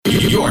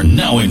are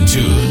now in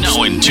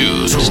tune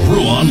to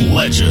Ruan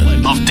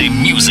Legend of the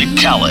Music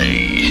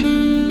Calais.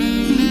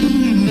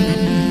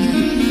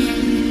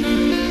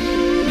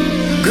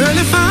 Girl,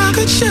 if I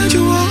could shed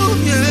you all,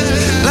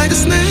 yeah, like a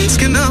snake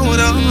skin out with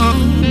all,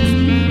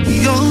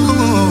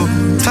 you're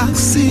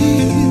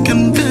toxic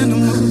and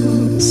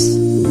venomous.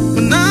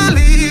 When I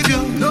leave you,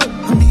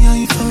 I mean, are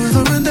you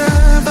forever and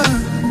ever?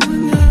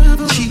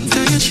 Cheat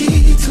and you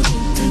cheat,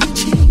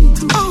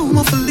 oh, I'm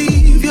off to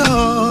leave you.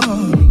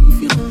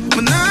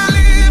 When I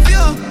leave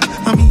you,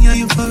 I mean, are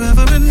you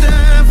forever and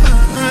ever?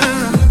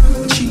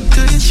 Cheat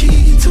and you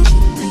cheat,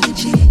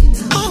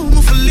 oh, I'm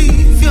off to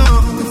leave you.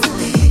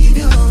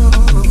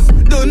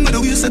 Don't matter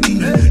who you say,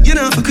 you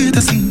know for create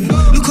a scene.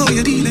 Look how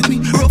you deal with me,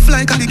 rough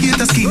like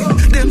alligator skin.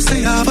 Them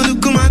say I have a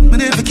look man, but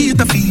never keep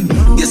a feel.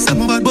 Yes,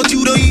 I'm bad, but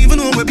you don't even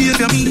know where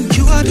behavior mean.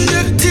 You are the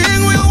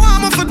thing when you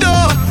want me for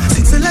door.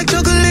 Six like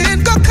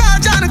juggling, got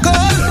cards on the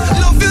call.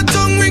 Love your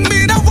tongue, ring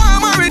me that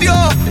warm radio.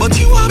 But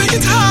you want make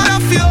it hard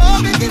off you.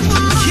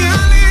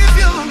 Can't leave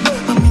you.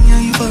 I mean,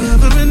 are you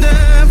forever and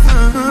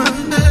ever?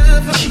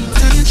 Cheat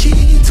and you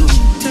cheat,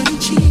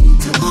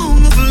 oh,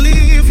 I'm gonna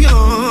leave you.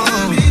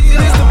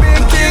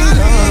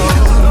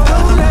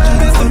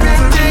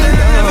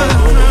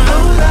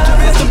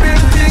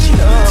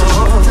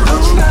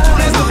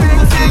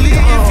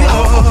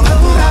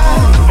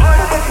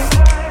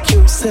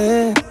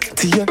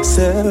 To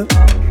yourself,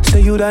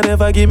 say you'd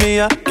never give me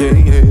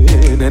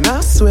again. And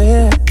I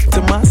swear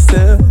to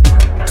myself,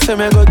 say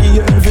me go give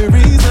you every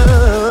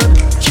reason.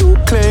 You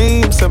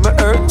claim say me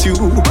hurt you,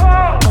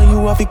 and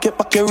you have to get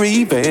back your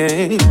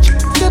revenge.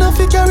 You don't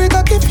figure it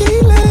got your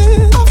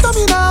feeling. After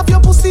me now have your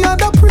pussy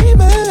under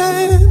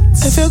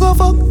premiums. If you go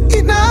fuck,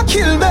 it not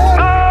kill me.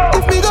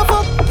 If me go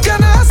fuck, you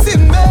not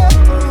sin me.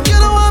 You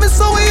don't want me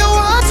so when you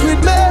want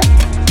with me.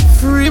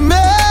 Free me.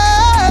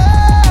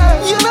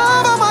 You know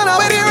I'm a man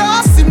already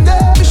lost him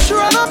there. Be sure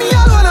I know me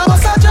alone, I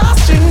must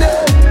adjust in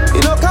there.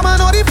 You know come and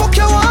know the fuck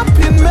you want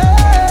in me.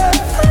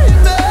 Free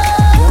me.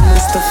 You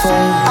missed the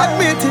phone.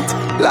 Admit it,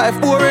 life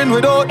boring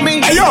without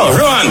me. Hey yo,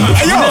 run!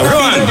 Hey yo,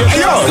 run!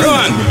 Hey yo,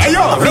 run! Hey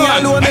yo, run! Me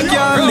alone, I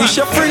can't unleash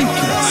your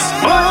freakness.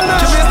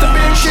 You missed the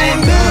big thing,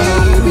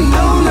 baby.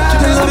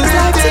 Your love is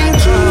like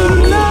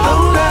tequila.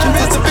 You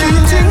missed the big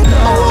thing.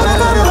 I wanna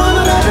love you,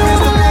 wanna love you. You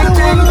missed the big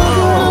thing.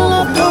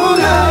 Don't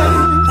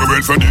lie. We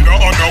went for dinner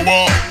on the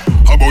wall.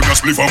 How about a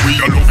spliff and we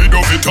a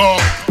lovey-dovey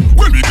talk?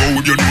 When we go,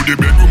 you know the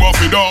bedroom of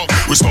the dog.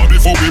 We start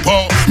before we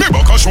part. Me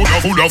back a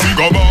shoulder full of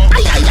figure bar.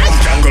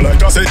 Jungle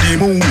like I said the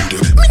mood.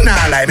 Me nah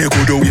lie, me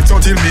could do it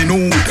until me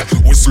nude.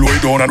 We slow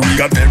it down and we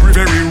got very,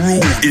 very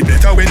rude. It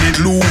better when it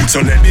loose.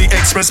 So let me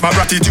express my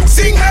gratitude.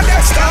 Sing my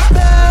next stop.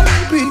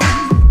 Baby,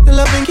 your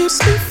loving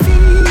gives me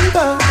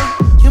fever.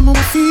 Your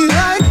mama feel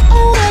like,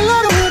 oh, I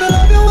love you, I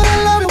love you, I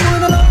love you,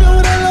 I love you,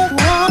 I love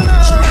you all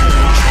night.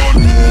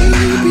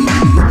 Baby,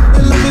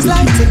 your love is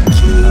like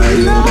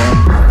tequila.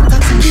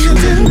 That's a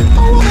feeling.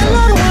 Oh, I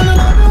love you, I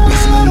love you,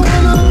 I love you,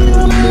 I love you,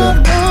 I love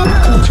you.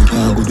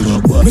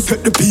 Me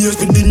set the pace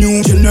for the new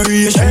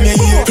generation,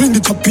 yeah. Clean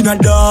the top in a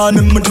dawn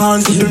and my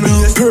dance in the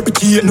race.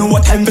 Perpetuate, know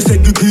what time to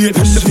segregate.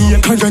 From the fame,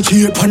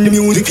 concentrate on the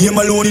music,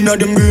 fame alone in a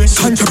them grace.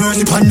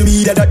 Controversy on the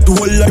media, that the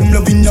whole lot I'm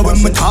loving. Now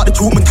when me talk the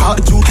truth,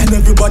 and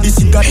everybody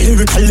sing that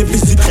lyrically,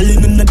 physically.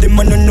 None of them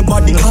and none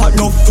nobody caught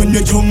enough. When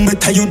you're young, me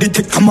tell you they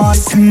take come on.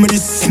 Sing me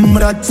this, sing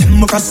me that,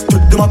 sing me cross to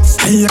the max.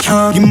 I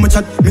can't give me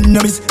chat, me no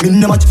miss, me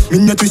no match,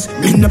 me no twist,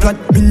 me no plot,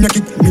 me no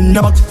kick, me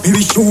no box.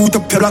 Maybe shoot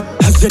up your rock,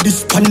 I said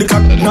this pan the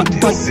cock, not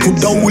that. Put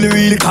down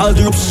really cause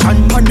the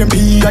option. Pan them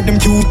P and them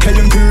cute, tell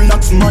them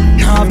relax man.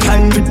 Have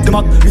time with the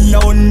map, me a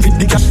one with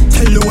the cash.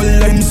 Tell the whole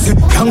line sit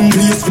down,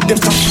 please with them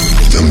stuff.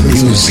 The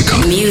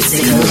musical it's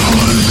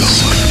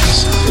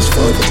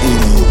for the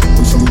idiot,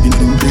 who's something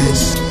in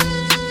place.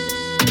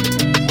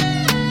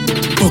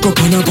 Fuck up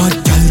on a bad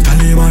gal,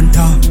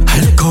 Kalimanta.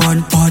 Alcohol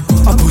and pot,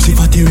 a pussy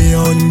fatty way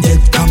on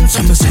dead cam.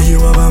 Some say you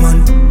have a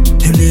man,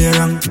 them they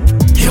wrong.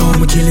 Yo,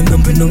 I'm killing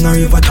them, but don't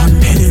worry about that.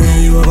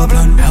 Anyway, you have a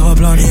plan, you have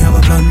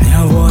a plan, you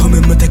have one. Come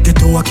in, me take it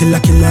to a killer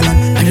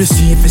land. I just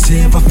see if it's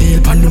safe, I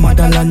feel pan the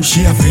motherland.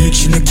 She a freak,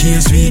 she look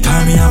case, sweet,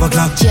 time me have a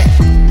clock. Yeah,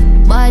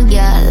 bad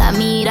girl, I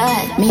mean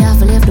that. Me have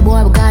to leave the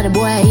boy, because the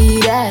boy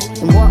eat that.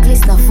 Him walk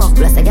list no fuck,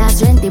 plus I got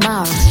strength in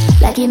my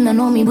like him no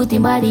know me, put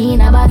him body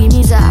in a baggy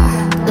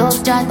mizar.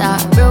 Dove chatter,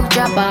 broke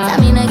chopper. I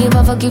mean I give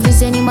a fuck if you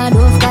send him a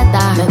dove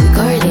cutter. Make we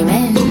curly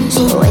man,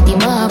 so wet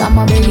him up. I'm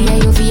a belly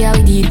and you feel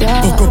with the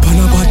dog. Fuck up on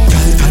a bad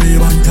girl,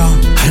 Kalimanta.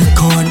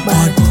 Alcohol and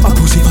pot, a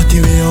pussy fatty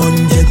way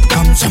on dead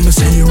cam. Some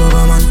say you have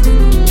a man,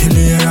 him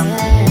they wrong.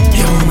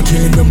 Yo, I'm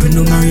killing them, but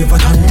don't worry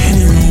about that.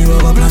 Anyway, you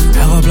have a plan,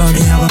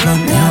 me have a plan,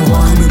 me have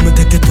one. Come in, me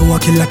take it to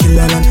a killer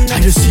land. I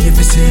just see if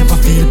it's safe, I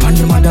feel pan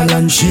the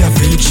motherland. She a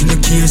freak, she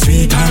look case,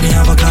 sweet, time me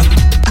have a clock.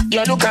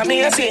 You look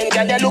amazing,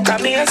 girl, you look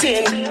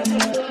amazing.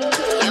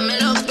 You me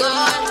look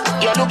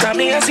good. You look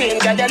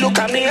amazing, girl, you look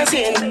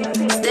amazing.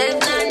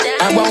 Step down.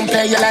 I won't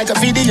play you like a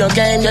video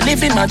game. You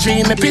live in my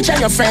dream, me picture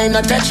your frame.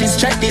 No touches,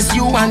 check this,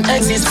 you want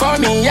exist for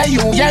me. Yeah, you,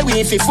 yeah, we,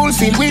 if you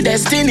fulfill with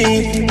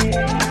destiny.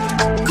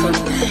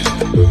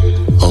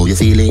 How you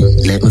feeling?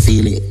 Let me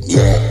feel it,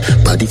 yeah.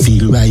 Body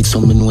feel right,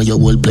 so me know you're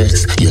all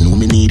blessed. You know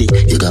me need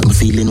it, you got me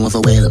feeling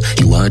overwhelmed.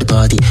 You are the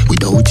party,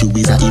 without you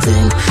is an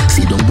event.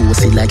 See don't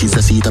boast it like it's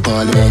a seat of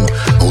parliament.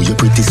 Oh, you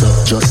pretty so,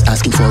 just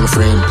asking for a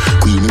friend.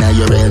 Queen in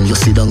your realm, you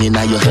sit down in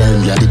your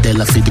helm. You're the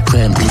Della for the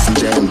creme, please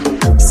and gem.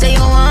 Say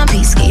you want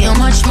peace, give you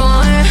much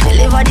more.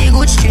 Deliver the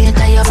good straight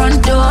at your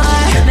front door.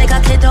 Make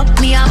a get up,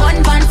 me a one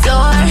pan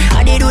floor.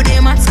 I did do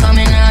the maths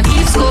coming and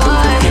keep score.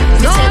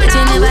 You say that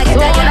you never get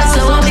a girl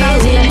so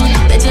amazing.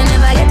 Bet you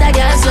never get a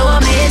girl so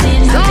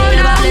amazing. I tell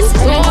you about this,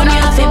 so me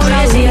off in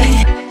Brazil.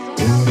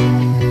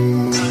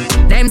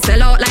 Them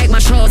sell out like my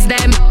shows,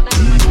 them.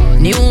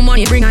 New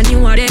money bring a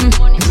new of them.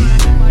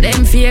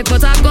 Them fake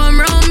but I come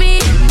round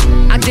me.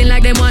 Acting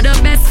like them want the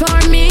best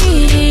for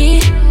me.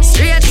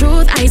 Straight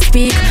truth I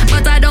speak,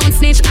 but I don't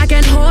snitch, I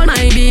can hold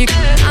my beak.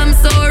 I'm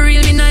so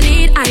real, me no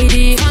need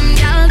ID. Some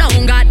girl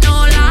don't got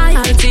no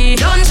loyalty.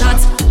 Don't chat,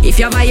 if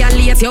you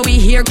violate, you be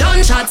here,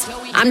 don't chat.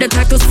 I'm the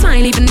type to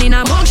sign even in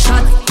a mug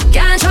shot.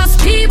 Can't trust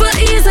people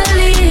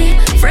easily.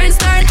 Friends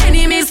turn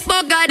enemies,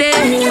 fuck a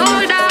day.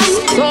 Sold out,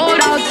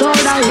 sold out,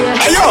 sold out, yeah.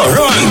 Hey yo,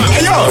 run,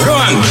 hey yo,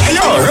 run, hey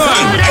yo,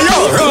 run, hey yo,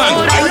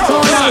 run, hey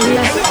yo, run.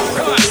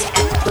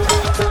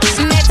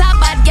 Met a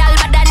bad girl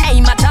by the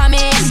name of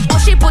Tommy. Oh,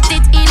 she put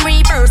it in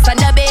reverse on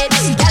the bed.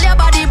 Girl, your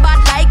body bad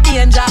like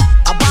danger.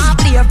 A bomb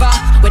flavor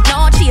with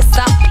no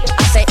chaser.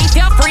 I say if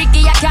you're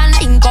freaky, you can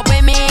link up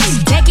with me.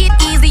 Take it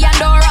easy and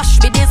don't rush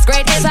with this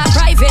great. It's a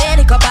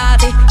private liquor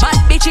party. Bad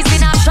bitches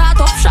in a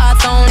shot up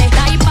shots only.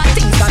 Type of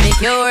things got me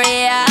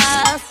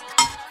curious.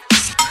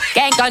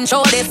 Can't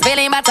control this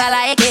feeling, but I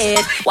like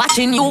it.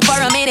 Watching you for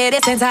a minute,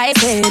 it's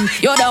enticing.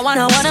 You're the one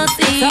I wanna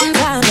see.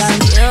 Sometimes I'm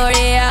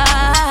curious.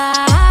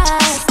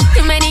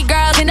 Too many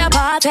girls in the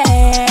party.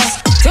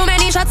 Too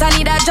many shots, I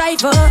need a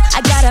driver.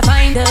 I gotta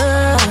find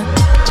her.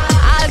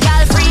 All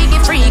girl freaky,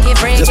 freaky,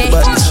 freaky.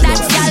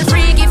 That girl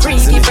freaky,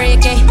 freaky,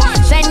 freaky.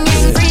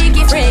 Shenyang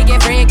freaky, freaky,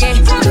 freaky.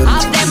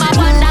 Of them I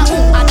wonder who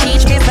I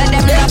teach me. Send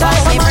them love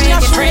about me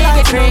freaky,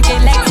 freaky, freaky.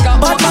 Let's go,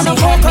 mommy,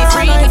 help me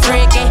freaky,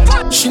 freaky.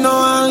 She know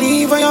I'll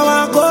leave when you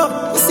want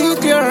go. You see it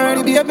clear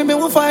already, baby, me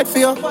will fight for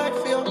you.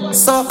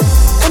 So,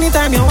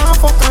 anytime you want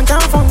fuck and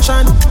can't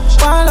function.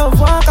 While love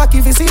walk, I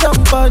give you see them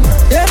fun.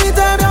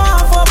 Anytime you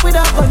want fuck with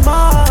a gun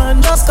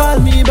man, just call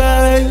me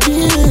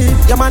baby.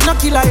 Your man no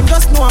killer, him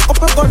just know a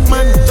couple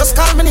gunman. Just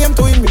call me name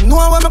to him, he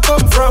know where me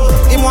come from.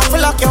 Him want to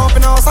lock you up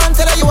in house and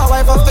tell you a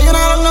wife after you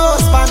know no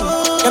husband.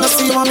 You know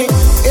see mommy,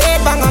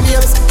 8 bang on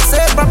bills,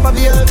 7 proper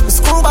bills.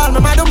 Screwball, me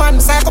mad man,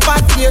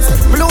 psychopath face.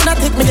 Blue not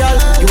take me girl,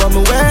 you want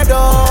me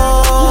weirdo.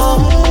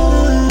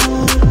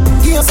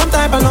 Give you some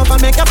type of love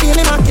and make you feel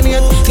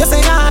immaculate. You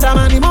say you're the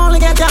man, him only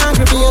get you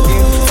angry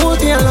feeling. Full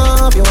to your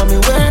love, you want me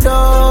weirdo,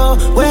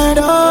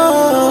 weirdo.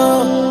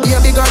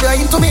 Yeah, big girl, you're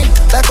into me,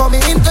 like how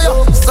me into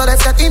you. So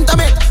let's get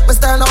intimate. We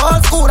style no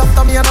old school,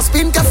 after me and a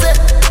spin cassette.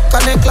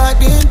 Connect like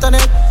the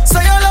internet. So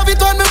you love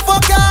it when me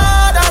fuck you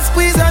hard and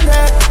squeeze your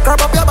neck.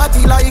 Grab up your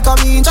body like a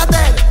me in your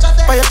head.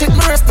 But you take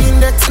my rest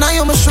index, now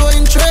you me show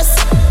interest.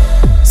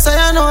 So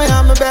you know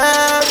you're my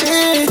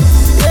baby.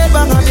 Yeah,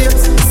 bang on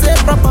bills, say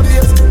proper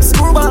bills.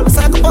 Screwball,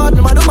 psychopath,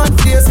 no matter man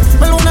face.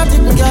 Me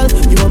lunatic, me girl,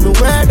 you want me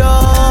weirdo.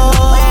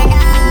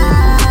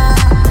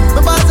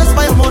 My boss just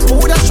by your mouth, my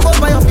would have show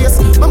by your face.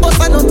 My boss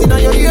find nothing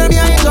and you hear me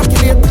and you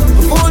ejaculate.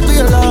 Me fall to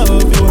your love,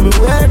 you want me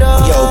weirdo.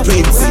 Yo,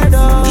 Prince,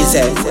 you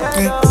said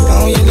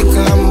now you look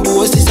and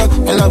boast this up,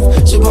 my love.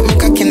 She put me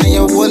cock in and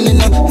you're holding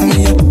up. I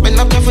mean, you bend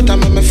up your foot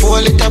and make me fall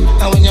it up.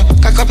 And when you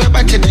cock up your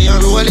body, then you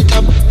roll it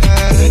up.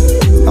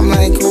 I'm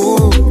like,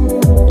 ooh,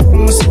 I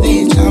must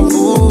see deja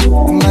vu.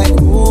 I'm like,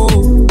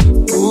 ooh,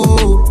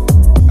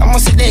 I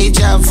must see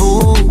deja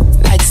vu.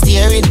 Like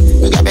steering,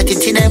 we got better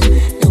to them,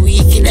 the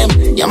weak in them.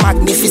 You're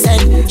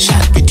magnificent,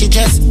 short pretty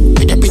dress,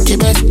 with a pretty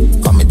breast.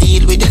 Come and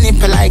deal with the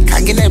nipple like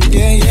hugging them.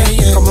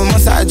 Yeah. Come and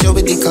massage you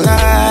with the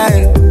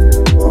collide.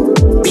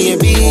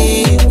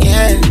 Baby,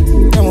 yeah,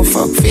 then we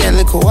fuck for a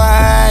little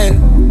while.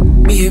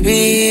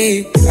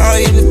 Baby, how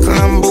you look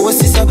lambo, what's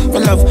this up? My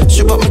love,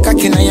 she put me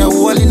cock in and you're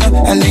holding up.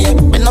 And then you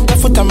bend up your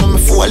foot and make me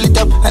fall it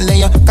up. And then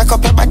you cock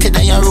up your body,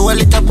 then you roll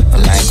it up.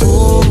 I'm like,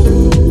 ooh,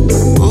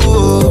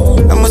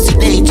 I must see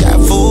deja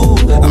vu.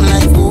 I'm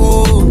like,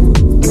 ooh.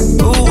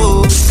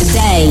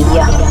 Day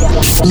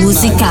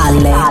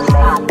musicale.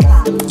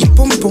 Your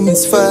pum pum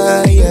is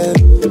fire.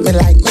 Me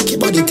like make your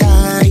body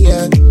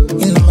tired.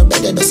 You know my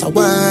bed, that's a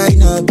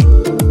wine up.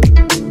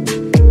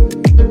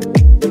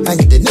 And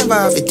you did never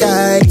have it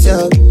tight,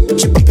 yo.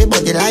 Chip up your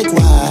body like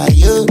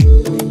wire.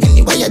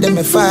 Anyway, them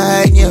me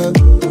find you.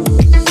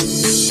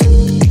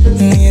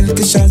 Me look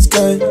a shots,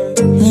 girl.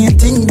 Me a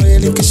thing where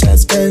look a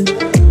shots, girl.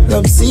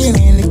 Love seeing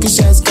me look a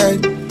shots, girl.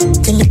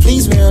 Can you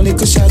please wear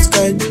look a shots,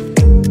 girl?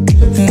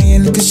 Me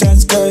look a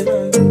shots, girl.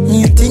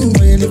 Me a thing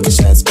where look a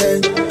shots, girl.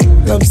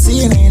 Love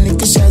seeing me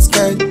look a shots,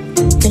 girl.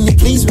 Can you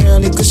please wear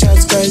look a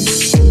shots, girl?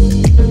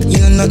 You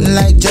know nothing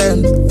like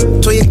germs.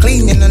 So you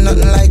clean, you know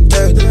nothing like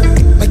dirt.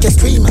 Make you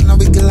scream and I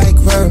wiggle like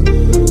verb.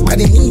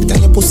 Body neat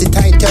and your pussy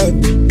tighter.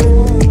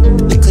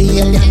 Little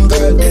alien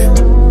girl.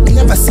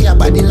 never see a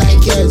body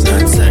like yours. I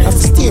have to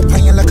stay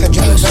upon you like a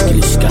driver. Show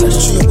you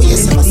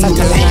see my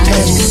satellite.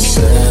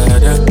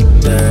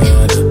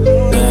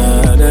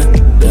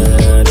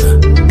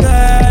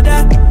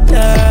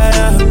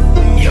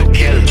 Yo,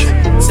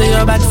 Kelch. Say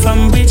you're bad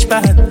from which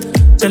part?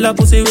 Tell a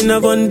pussy we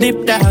no gon'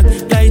 dip dog.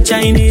 Like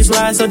Chinese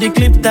wall so the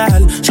clip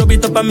tall. Show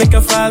it up and make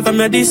a fall from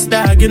your disc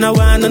dog. You know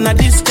one on a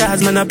disc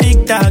cause man a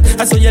big dog.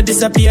 I saw you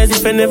disappear as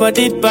if I never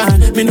did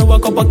ban. Me no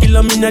walk up a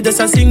kilometer just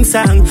a sing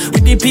song.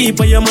 With the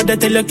people your mother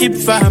tell you keep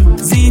fam.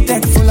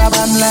 Z-Tech full of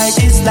I'm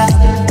like Islam.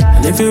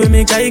 And if you with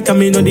me kike and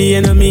me know the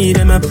enemy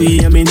them a pray.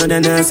 And me know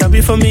they not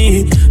sorry for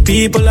me.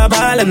 People a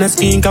ball and a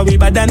skin cause we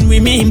bad than we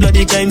mean.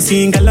 Bloody crime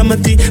scene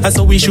calamity. I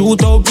saw we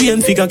shoot out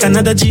green figure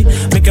Canada G.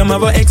 Make them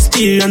have a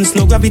experience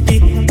no gravity.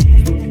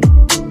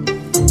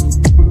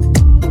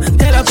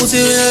 Tell a pussy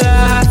we no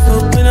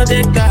laugh, we no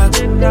take talk.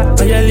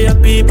 But you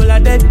leave people are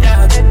dead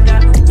dog.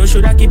 So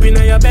should I keep in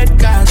your bed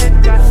cause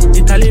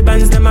the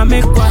Taliban's them a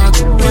make walk.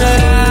 We no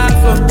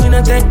laugh, we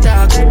no take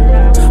talk.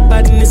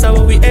 Badness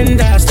how we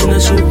end us. We no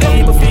shoot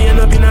people for end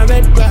up in a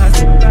red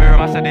grass.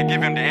 Master they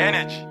give him the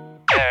energy.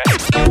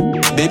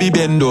 Baby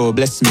Bendo,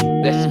 bless me.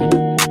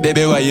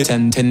 Baby, why you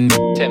tempting me?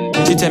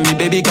 She tell me,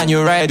 baby, can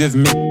you ride with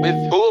me?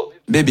 With who?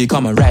 Baby,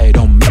 come and ride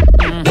on me.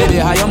 Baby,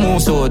 how you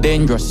move so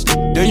dangerous?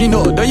 Do you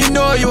know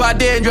you are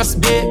dangerous,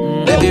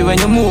 babe? Baby, when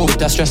you move,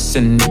 it's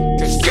stressing me.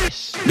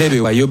 Baby,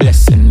 why you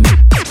blessing me?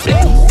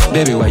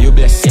 Baby, why you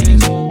blessing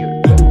me?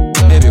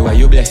 Baby, why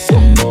you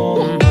blessing me?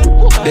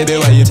 Baby,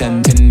 why you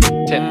tempting me?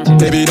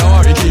 Baby, don't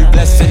worry, keep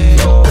blessing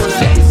me.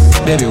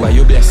 Baby, why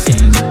you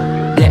blessing me?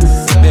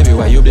 Baby,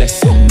 why you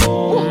blessing me?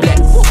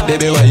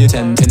 Baby, why you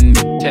tempting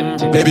me?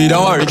 Baby,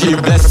 don't worry, keep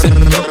blessing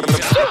me.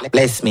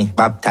 Bless me,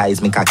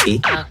 baptize me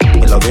cocky.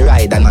 Me love you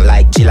ride and I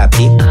like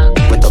jalopy.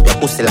 Wet up your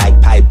pussy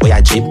like pipe or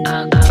your jeep.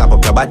 Slap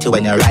up your body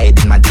when you ride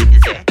in my deep.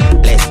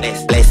 Bless me.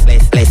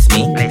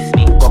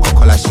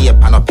 Coca-Cola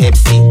shape and a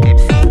Pepsi.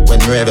 When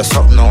you ever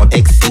something on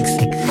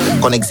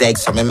X6. Gonna exeg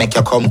so me make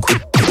you come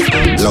quick.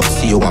 Love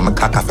see you want me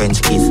cock a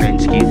French kiss.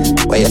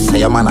 Where you say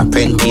your man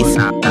apprentice.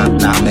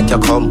 Nah, make you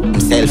come, I'm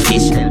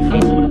selfish.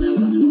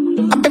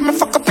 I bet me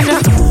fuck up in ya.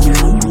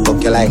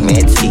 Fuck you like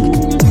me tea.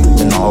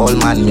 Me no old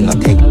man, me no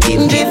take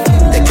in.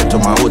 Take you to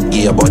my hood,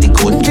 give your body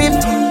good. I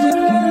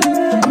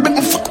bet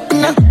me fuck up in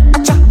ya.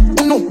 Acha,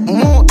 no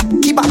more,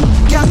 keep up,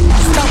 can't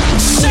stop.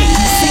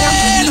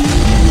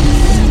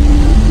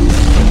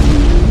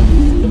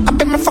 I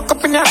bet me fuck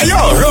up in ya. Ayo,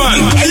 run.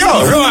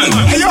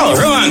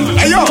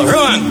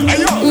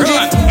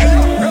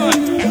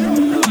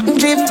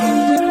 Drip.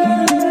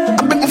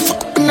 I bet me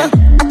fuck up in ya.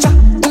 Acha,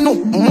 no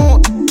more,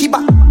 keep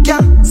up,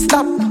 can't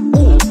stop.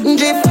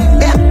 Drip,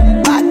 yeah,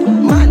 bad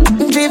man,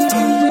 drip. I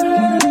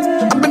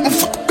bet me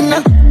fuck in ya.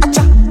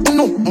 Acha,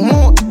 no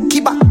more,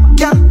 keep up,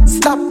 can't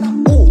stop.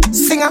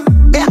 Singer,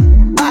 yeah,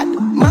 bad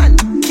man,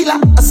 killer.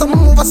 Some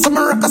move, some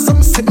rock,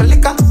 some sip my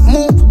liquor.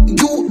 Move,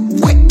 you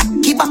wet,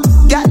 keep up,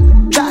 girl,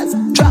 jazz,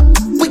 drop,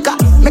 quicker.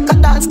 Make a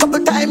dance couple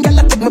time, girl,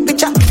 I take my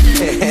picture. I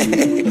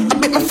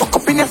bet me fuck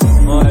up in ya.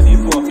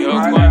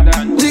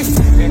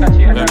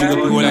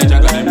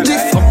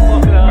 Drift,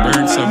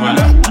 Burn some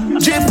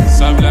drift,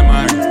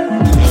 Subliman.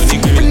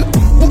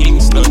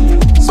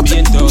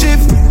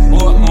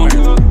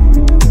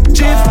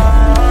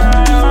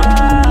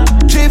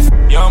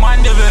 Yo, man,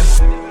 devil.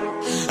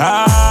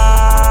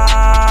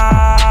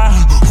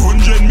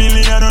 100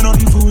 million or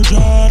nothing for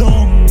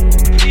Jordan.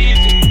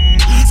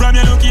 From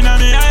you looking at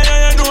me, I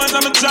know what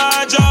I'm a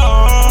charge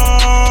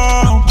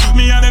up.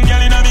 Me and them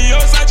girl in me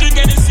house, I drink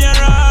any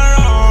Sierra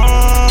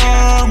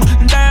rum.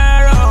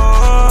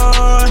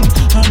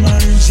 I'm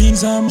wearing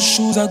jeans, I'm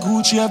shoes, I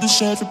Gucci, have the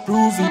shirt to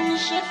prove it.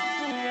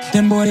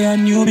 Them boy, I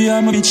knew me,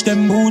 I'm a bitch,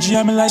 them bougie,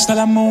 I'm a lifestyle,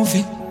 I'm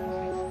moving.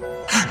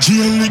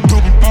 GL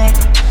double back,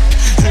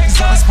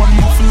 exhaust one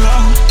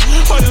muffler.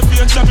 All your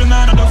fear chopping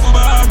on the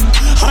football.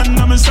 And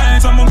I'm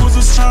inside, I'm gonna go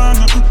so strong.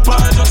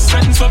 But I just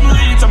setting something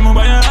late, I'm gonna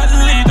buy a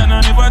athlete. And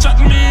I never chat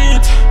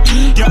meat.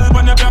 Girl,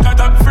 when the block at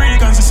top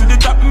frequency, see the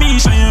top me,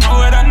 so you know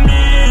what that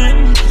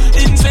mean.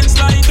 Incense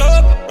light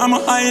up, I'm a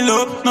high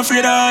low, no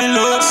afraid of high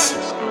lows.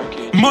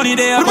 Money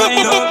they are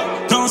high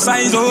up, don't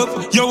size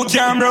up, yo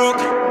can't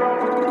broke.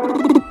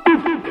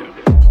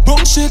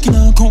 Bone shaking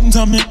and count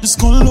and make the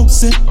skull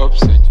upset.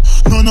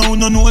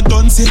 No,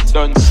 done set.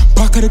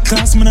 Back of the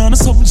class, man, on a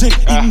subject.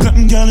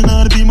 England girl in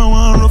all the beam, I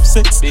want rough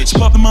sex. She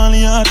pop the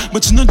molly hard,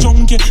 but she no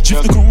drunk yet.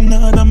 Drift the crown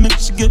hard and make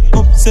she get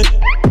upset.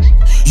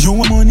 You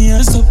want money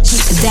as a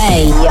subject.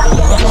 Day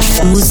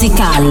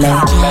musicale.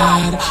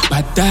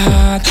 Bad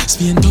dad,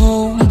 spin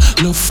down,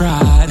 love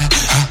fraud.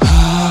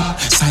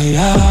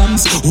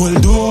 Science,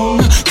 hold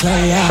on,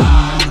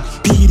 client.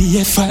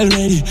 PDF file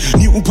ready.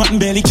 New pan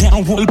belly,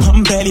 can't hold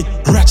pan belly.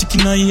 Ratchet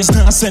in her ears,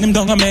 can't send him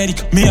down a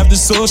medic. Me have the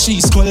soul,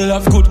 she's skull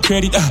have good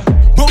credit.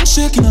 Bone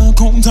shaking and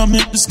count and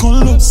make the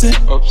skull upset.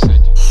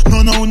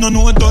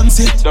 No, done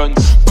set.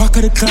 Back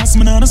of the class,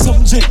 man, on a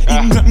subject.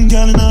 England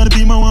girl in all the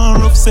beam, I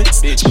want rough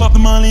sex. She pop the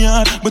molly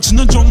hard, but she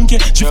no drunk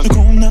yet. Drift the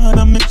crown hard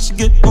and make she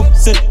get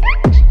upset.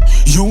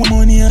 You want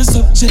money as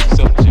a subject.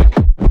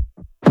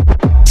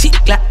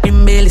 Glock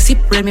in belly,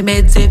 sip Remy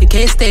meds every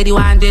case steady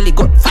one jelly.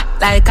 Got fat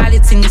like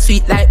Khalid, sing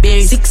sweet like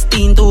berry.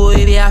 16 to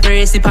heavy after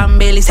recipe and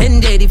belly.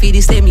 Send ready for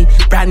the semi.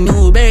 Brand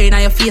new berry, now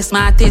your face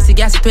my tasty.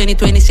 Gas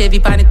 2020 Chevy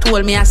pan it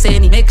told me I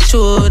send it. Make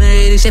sure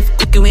the chef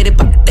cooking with the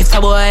pot. If a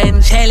boy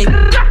and Shelly.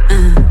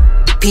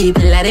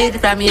 People are ready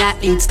from me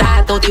athlete.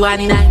 Start out you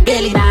one in a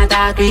belly, not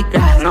a quick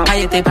grass.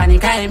 I take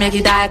panic, I make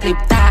it a clip.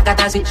 Talk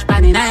at a switch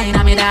pan in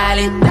I'm a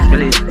darling.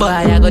 Boy,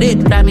 I got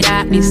it from me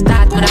that me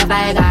start with a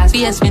fly gas.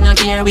 Face me no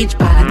care which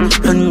part.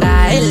 Hunger,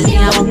 hell, me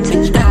a book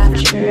switch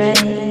craft.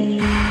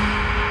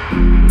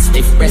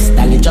 Stiff breast,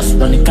 dolly, just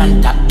run the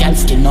contact. Girl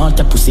skin out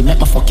your pussy, make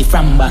my fuck it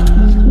from back.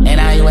 And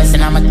I US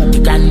and I'm a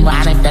grand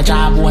one. If the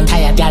job won't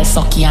tired, girl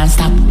suck you and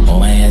stop. Oh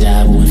my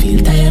job won't feel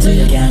tired, so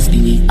you can't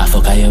speak it. I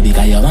fuck you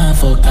because you want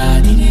fuck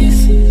all the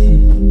days.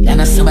 You're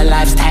not super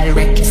lifestyle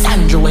wreck.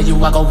 Sandra, where you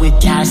walk out with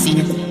car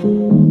seat.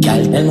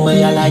 Girl, then where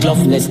you like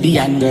love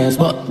lesbian girls,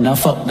 but no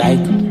fuck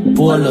like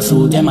polo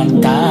suit, them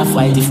and half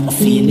white. If my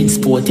feelings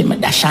sporty, my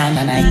dash on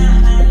the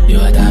night. You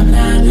a damn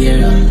not wear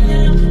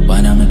you.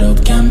 One of my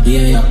dope can't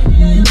bear you.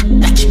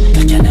 That chick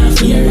like you not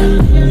fear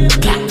you.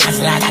 Clap as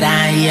like I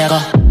don't hear go.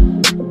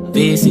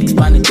 V6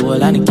 pan the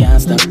goal and it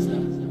can't stop.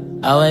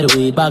 I wear the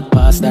weed back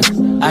past that.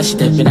 As she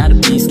stepping out the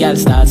piece, girl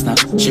starts now.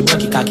 She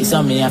broke your cocky,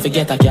 so me I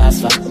forget her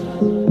cast for.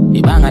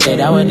 The bang I dead,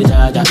 I wear the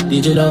charger.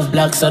 Did you love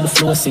black, so the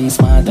flow sing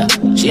smarter.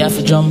 She have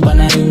to jump on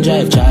a in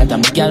drive charter.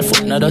 My girl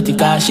foot no dirty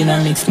car, she no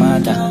mix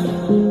smarter.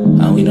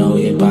 And we know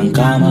we pan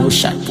calm, we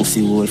shot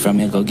pussy hole from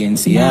me go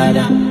against the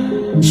other.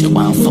 She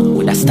want fuck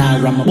with a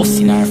star, I'm a bust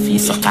in her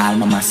face, so call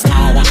my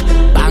mascara.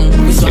 Bang,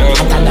 we so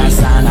cut a dance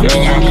and I'm in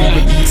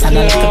with beats and I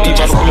look at the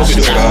just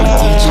teacher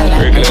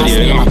like me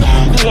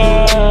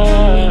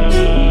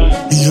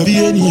have the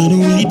any and the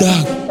weed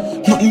dog.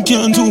 Nothing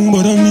can do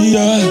but I'm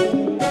here.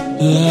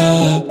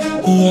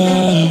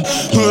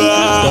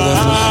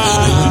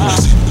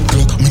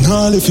 Me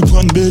nah left you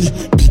on belly.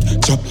 Big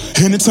chop,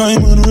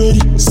 anytime I'm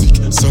ready. Sick,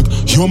 suck,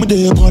 you're my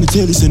day upon the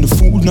telly. Send the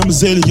food, now I'm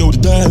zelly, yo, the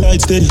dial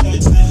light steady.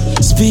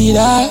 Speed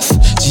off,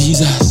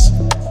 Jesus.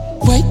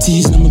 White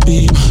tees, now my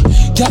baby.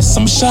 Gas,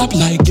 I'm sharp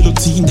like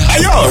guillotine.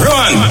 Ayo,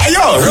 run!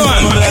 Ayo,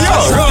 run! Ayo,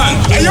 run!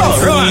 Ayo,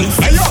 run!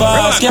 Ayo,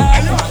 fast, run!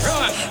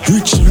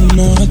 Rich and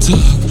not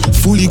talk.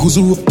 Fully goes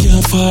up,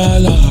 can't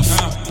fall off.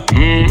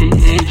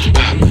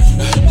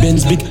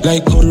 Benz big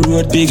like how the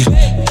road big.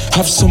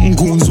 Have some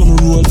goons on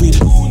the road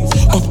with.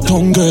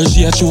 Uptown girl,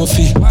 she a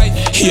trophy.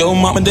 Yo,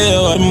 mama, there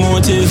are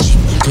motive.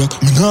 Clock,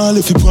 me nah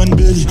left you on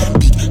belly.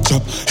 Big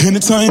chop,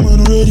 anytime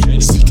I'm ready.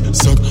 Sick,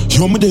 suck,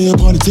 you're my day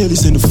upon the telly.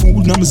 Send the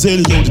food, now I'm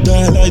zelly, yo, the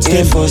dial lights.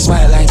 Air Force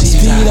white like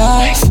Jesus. Speed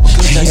off,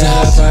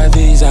 Jesus for a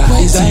visa.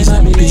 Design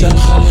on me, bitch, I'm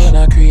calling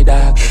a creed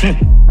dog.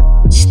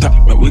 Stop,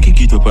 man, we can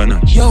get up on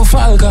that. Yo,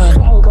 Falcon.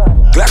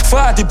 Glock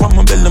 40 on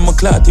my belly, my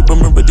clot tip,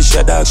 I'm ready,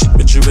 shut out, shit,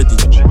 but you ready.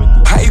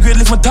 High grade,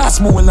 lift my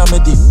task more when I'm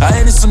ready. I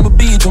ain't some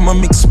beat when I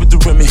mix with the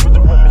Remy.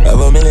 Have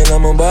a million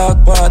on my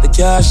back part, the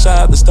cash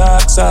out, the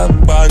stocks out,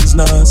 bonds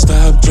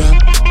non-stop drop.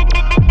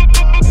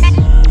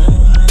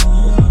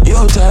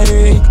 Yo,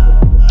 Tyreek,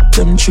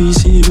 them 3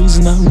 series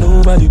and I'm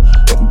nobody.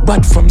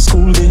 But from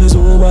school days,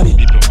 nobody.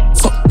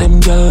 Fuck them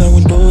gal and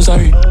windows,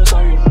 sorry.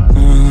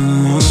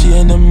 She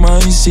and them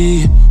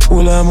icy,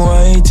 all I'm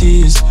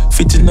whiteys,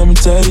 fitting them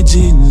tight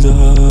jeans.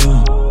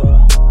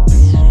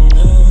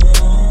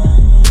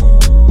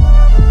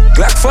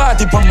 Glock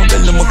 40 on my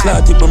belly, my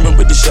clot tip, I'm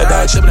ready, shut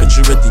out, shit, but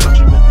you ready.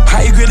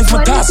 High grade if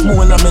my task more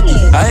when I'm ready.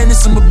 I ain't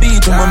some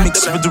beat when I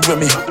mix with the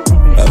Remy.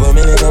 Have a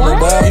million on my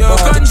back,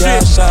 part the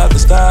cash out, the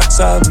stocks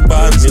out, the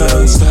bonds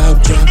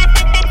non-stop drop.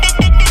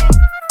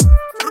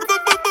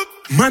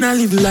 Man, I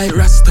live like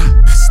Rasta.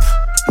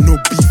 No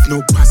beef,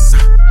 no pasta.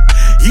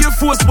 Air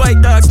Force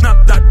white dog,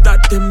 snap that,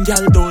 them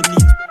gal don't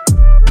need.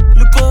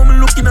 Look how me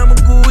looking, I'm a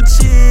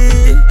Gucci.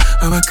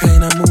 How I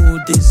kinda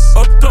mood this.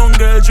 Uptown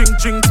girl,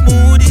 drink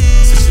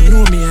smoothies. So she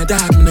know me a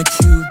dog, me a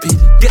Cupid.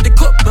 Get the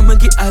cup, I'ma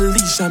get a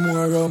leash, I'm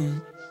more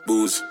rum.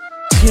 Booze.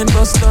 Chain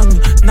bust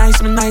tongue, nice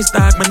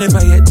dog, me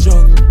never yet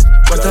drunk.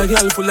 But a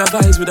girl full of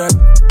eyes with her.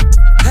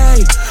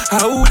 Hey,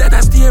 how that I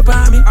stare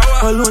by me?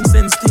 Alone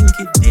send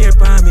stinky, dear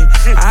by me.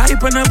 I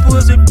hype and I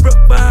pose with broke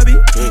Bobby.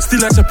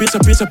 Still I chop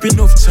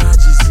enough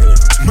charges.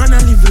 Man, I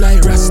live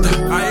like Rasta.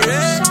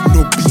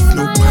 No beef,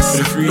 no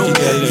pasta.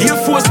 Air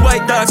Force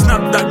white dog,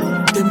 snap that.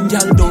 Them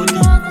gal don't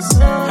need.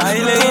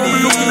 Hi lady,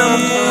 looking at my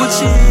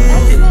Gucci.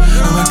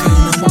 How I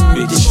kinda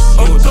bitch.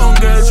 Uptown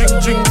girl,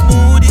 drink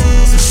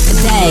smoothies.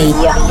 Day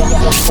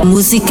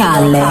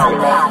musicale.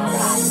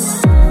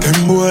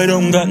 Them boy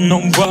don't got no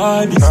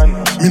vibes.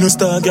 Me no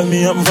star girl,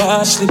 me I'm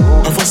Vashley.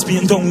 I'm for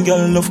Spain town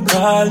girl, love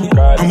call me.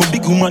 I'm a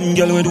big woman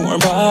girl, we do her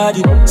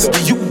body. So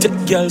you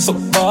take girl so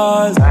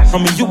ball.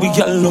 I'm a you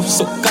girl, love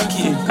so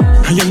cocky.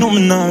 And you know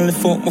me now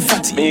left out my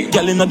fatty.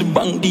 Girl inna the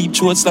bank deep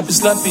throat,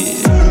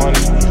 slappy.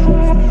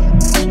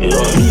 Me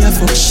a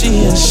fuck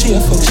she and she a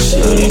fuck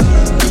she.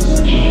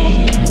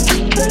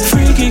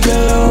 Freaky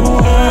girl, I'm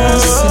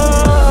mercy.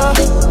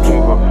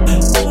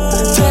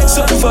 Take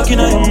some fucking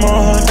I'm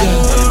on,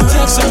 yeah.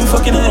 Take some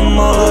fucking I'm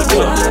on,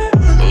 yeah.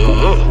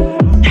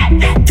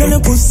 Girl,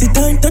 your pussy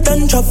tighter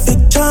than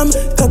traffic jam.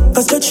 Cock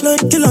a stretch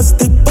like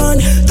elastic band.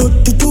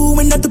 32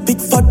 when at the big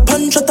fat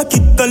punch. Shot a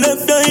kick a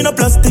left eye in a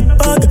plastic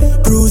bag.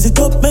 Bruise it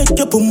up, make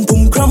your pum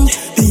pum cram.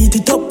 Beat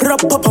it up,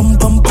 rap a pam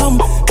pam pam.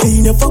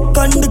 Clean your fuck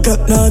on the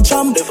gut now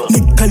jam.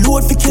 Nickel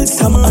load fi kill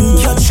Sam and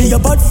cat. She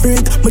a bad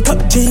freak. My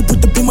top J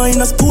put the B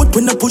minus sport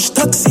when I push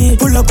taxi.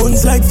 Pull up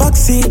guns like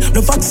vaccine.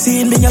 No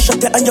vaccine, me a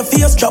shot it on your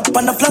face. Drop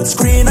on a flat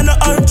screen and a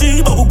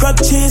RG, but who grab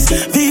cheese?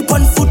 Veep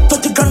on foot,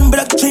 30 grand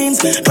black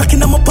jeans.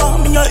 Cracking on my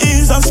palm, in your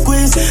ears and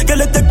squeeze.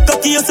 Girl, I take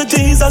cocky, I say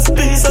Jesus,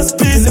 please,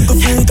 please. Look a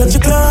freak and she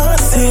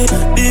classy.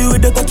 Deal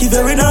with the cocky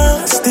very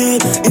nasty.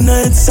 In the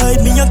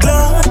inside, me a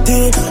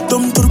glatty.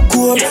 Dumb to the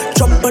core,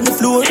 drop on the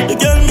floor. The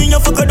girl, me a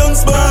fuck a down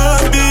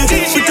Barbie.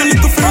 She a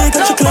little freak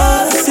and she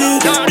classy.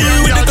 Deal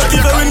with the cocky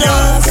very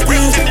nasty.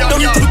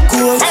 Dumb to the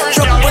core,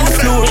 drop on the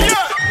floor.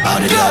 All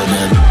the girl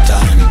them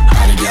time,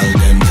 all the girl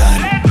them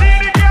time.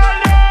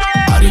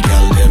 All the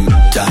girl them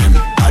time,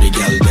 all the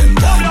girl them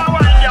time.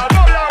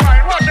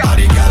 All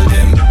the girl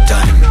them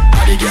time,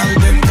 all the girl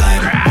them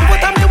time.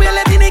 What am I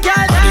willing to get?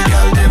 All the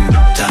girl them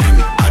time,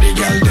 all the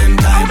girl them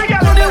time.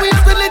 What am I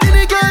willing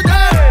to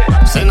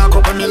get? Send a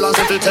couple millions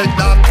if you take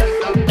that.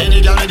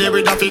 Any girl they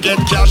with that you get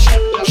cash.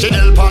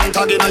 Chanel pant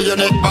tag in your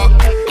neck back.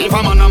 If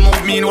a man a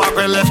move me, walk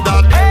well left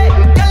that. Hey,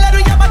 girl, I do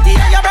your body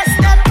and your breast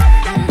them.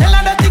 Tell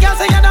her that the girl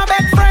say you're not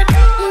best friend.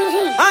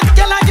 And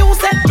girl, you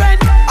said friend.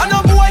 I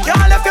know boy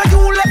can't left you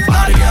left.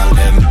 All the girl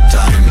them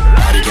time,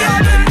 all the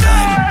girl them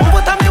time.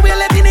 What am I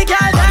willing to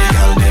get? All the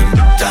girl them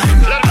time,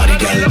 all the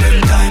girl them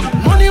time.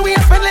 Money we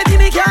spend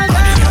letting it get. All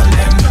the girl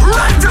them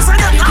right, just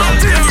like an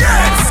active,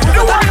 yes.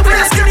 The one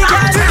place get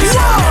active.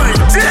 Whoa,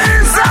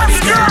 Jesus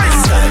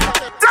Christ.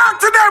 Talk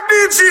to them,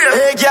 DJ.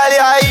 Hey, girl,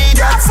 you eat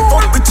that.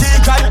 Fuck with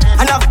chicken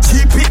and have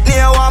cheap it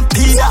near one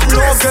pee that. No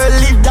girl,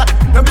 leave that.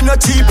 No be no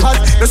cheap hot.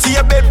 You see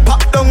a bed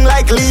pop down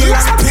like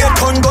Leland. Pay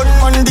ton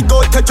gunman, the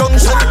go to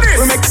junction.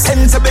 We make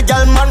sense of the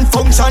girl man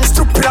function.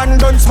 Stupid and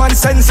dunce man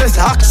senses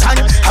action.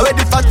 How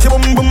the fatty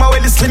boom boom, how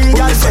the slim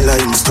girl. Follow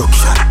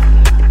instruction.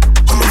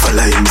 I'ma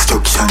follow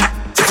instruction.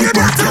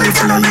 Everybody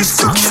follow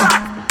instruction.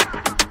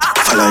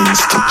 Follow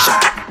instruction.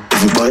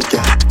 Everybody.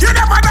 You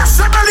never dash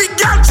a belly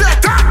girl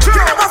check. You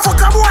never fuck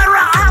a boy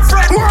right half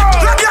friend.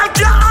 The girl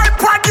can't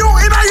iPad you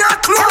in a your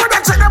clothes. You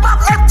never check them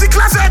up empty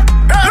closet.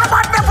 No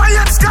man never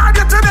yet scarred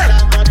you today.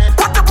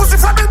 Put the pussy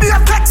for me be a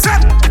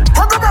texting.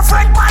 Hug up my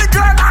friend, my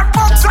girl, and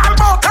box and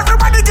box.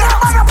 Everybody get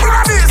man up in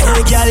this.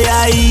 Hey girl,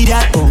 you eat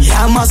that.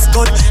 Yeah,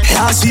 mascot.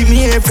 Yeah, see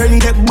me a friend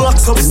get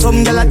boxed up.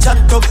 Some girl a chat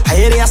up.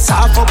 I hear you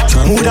soft up.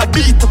 Mood a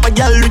beat up a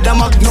girl with a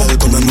magnum. Girl,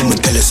 come and me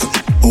tell you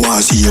something. I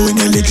wanna see you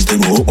when your legs them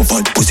out. My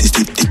fat pussy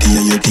stiff titty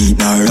and your teeth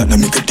now rat. Now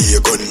make a day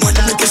gunman.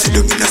 Make you sit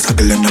down in a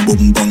circle and a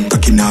boom bang.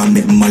 Cocky now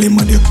make Molly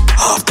money.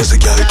 Half cause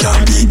a girl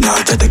can't beat now.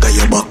 Try to get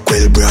your back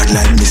well broad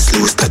like Miss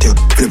Loose. That you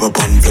flip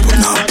up and flip up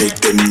now. Take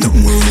them,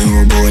 nothing we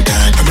know about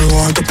that. And me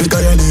want to pick a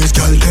your knees,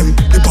 girl them.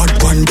 The bad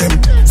one them.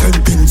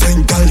 Send pin,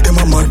 send girl them,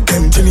 I'm mad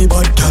them. Jimmy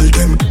bad girl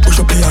them. Push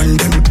up behind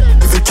them.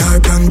 If you can't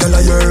bang, girl a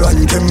your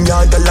and them.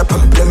 Yeah, girl a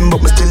problem,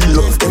 but me still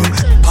love them.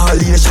 All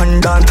the nation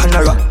dance and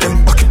I rock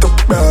them. Back it up,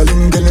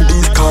 darling. Then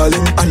these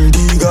calling and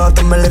the got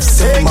on my left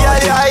side. Hey girl,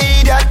 you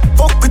eat that.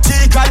 Fuck with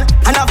chicken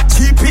and have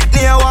cheap it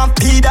near one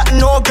pee that.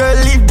 No girl,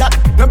 leave that.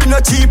 No be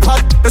no cheap hot.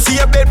 You see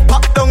a bed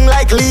pop down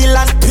like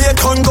Leland. Pay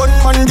ton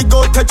gunman, the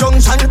go to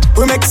junction.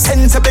 We make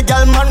sense of the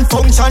girl man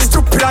function.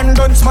 Stupid and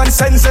dunce man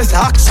senses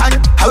action.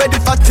 How the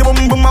fatty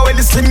boom boom, how the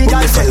slim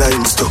girl. Follow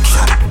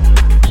instruction.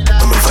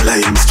 I'ma follow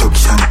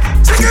instruction.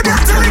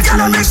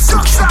 Follow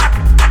instruction.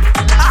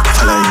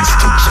 Follow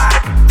instruction.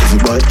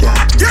 Everybody.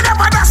 You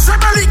never dash a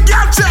belly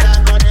girl check.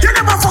 You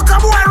never fuck a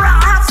boy right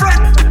half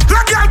friend. The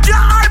girl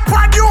can't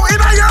iPad you in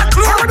a your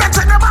clothes. You never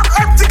check them up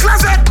empty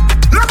closet.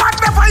 No man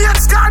never yet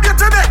scarred you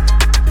today.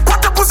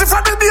 Put the pussy for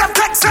me be a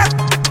texting.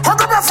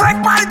 Hug up my friend,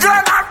 my girl,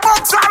 and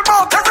box and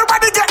box.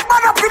 Everybody get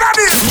man up in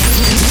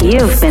this.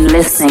 You've been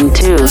listening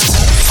to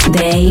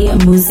Day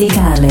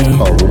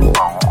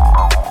Musicale.